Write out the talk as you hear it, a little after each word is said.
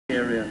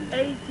Bulgarian.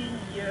 18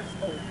 years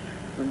old.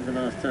 When was the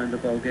last time the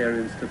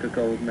Bulgarians took a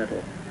gold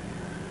medal?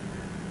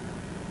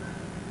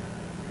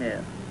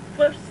 Here.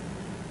 First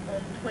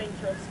on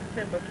 20th of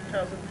September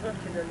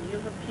 2013 on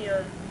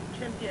European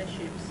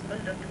Championships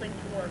under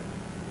 21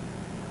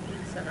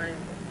 in Sarajevo.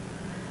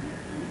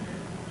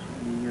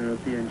 The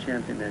European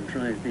champion then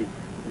tries the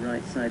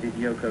right-sided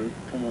Yoko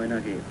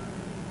Tomoinagi.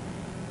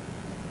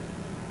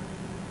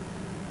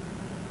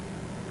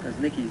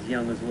 KRASNIQI's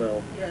young as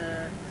well.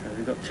 Yeah. So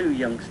we've got two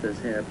youngsters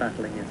here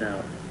battling it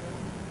out.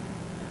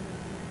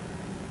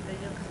 The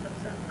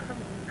youngsters are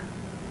coming.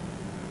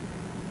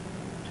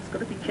 She's got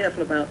to be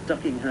careful about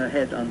ducking her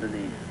head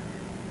underneath.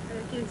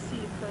 You can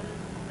see from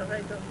the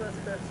right of her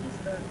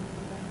sister.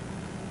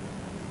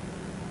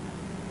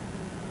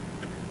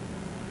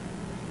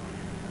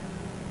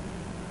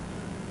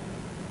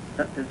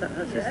 Is that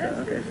her sister? Yes,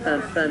 Okay,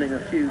 it's standing a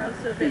few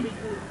also feet, very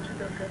good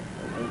judoka.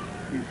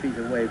 a few feet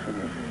away from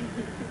her.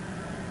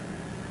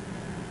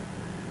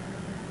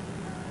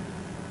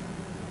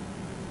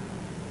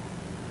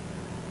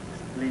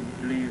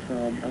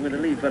 I'm going to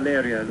leave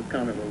Valeria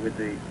Lukanova with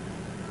the It's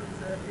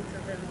a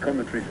very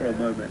commentary for a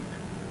moment.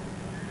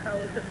 How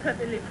the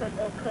family from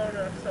all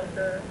corners of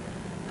the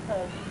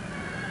hall.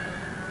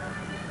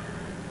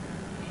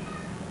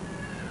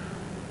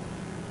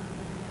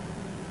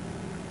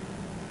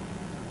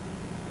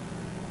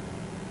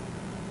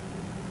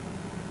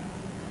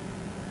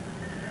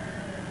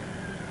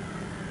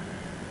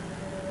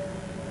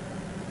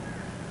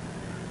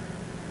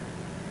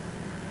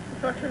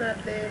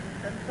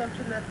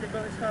 Unfortunately,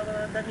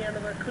 Borislava and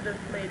DAMYANOVA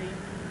couldn't make it.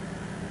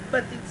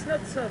 But it's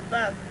not so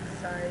bad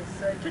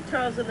size.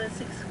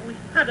 2006 we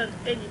hadn't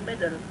any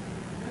medal.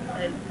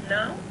 And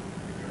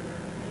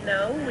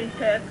now we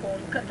have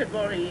on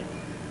category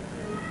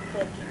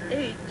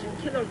 48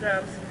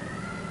 kilograms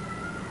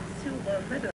silver medal.